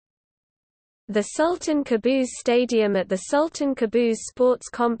The Sultan Qaboos Stadium at the Sultan Qaboos Sports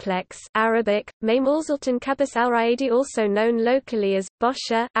Complex Arabic, Maymul Sultan Qaboos Al Riyadi, also known locally as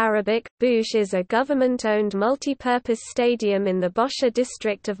Bosha Arabic, Boush, is a government-owned multi-purpose stadium in the Bosha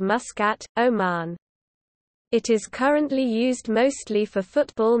district of Muscat, Oman. It is currently used mostly for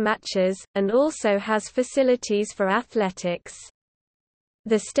football matches, and also has facilities for athletics.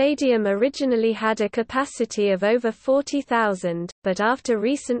 The stadium originally had a capacity of over 40,000, but after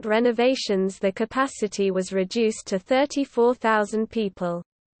recent renovations the capacity was reduced to 34,000 people.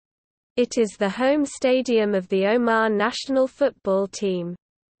 It is the home stadium of the Oman national football team.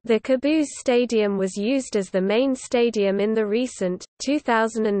 The Qaboos Stadium was used as the main stadium in the recent,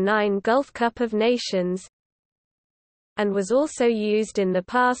 2009 Gulf Cup of Nations, and was also used in the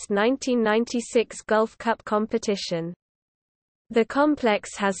past 1996 Gulf Cup competition. The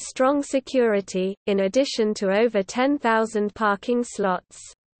complex has strong security, in addition to over 10,000 parking slots.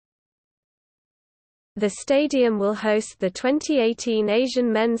 The stadium will host the 2018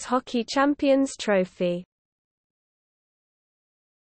 Asian Men's Hockey Champions Trophy.